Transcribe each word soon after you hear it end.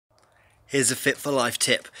Here's a Fit for Life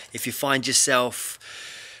tip. If you find yourself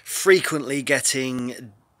frequently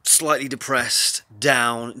getting slightly depressed,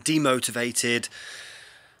 down, demotivated,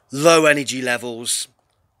 low energy levels,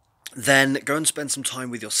 then go and spend some time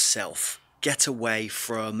with yourself. Get away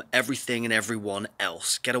from everything and everyone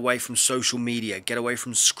else. Get away from social media. Get away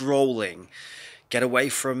from scrolling. Get away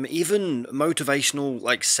from even motivational,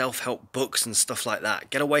 like self-help books and stuff like that.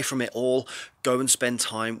 Get away from it all. Go and spend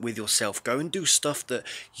time with yourself. Go and do stuff that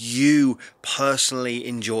you personally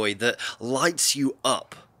enjoy, that lights you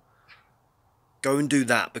up. Go and do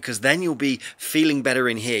that, because then you'll be feeling better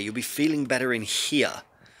in here. You'll be feeling better in here.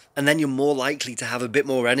 And then you're more likely to have a bit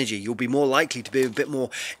more energy. You'll be more likely to be a bit more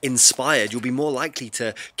inspired. You'll be more likely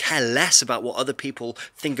to care less about what other people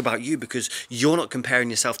think about you, because you're not comparing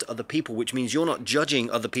yourself to other people, which means you're not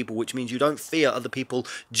judging other people, which means you don't fear other people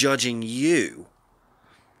judging you.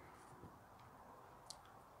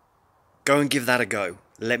 Go and give that a go.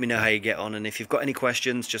 Let me know how you get on. And if you've got any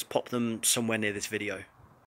questions, just pop them somewhere near this video.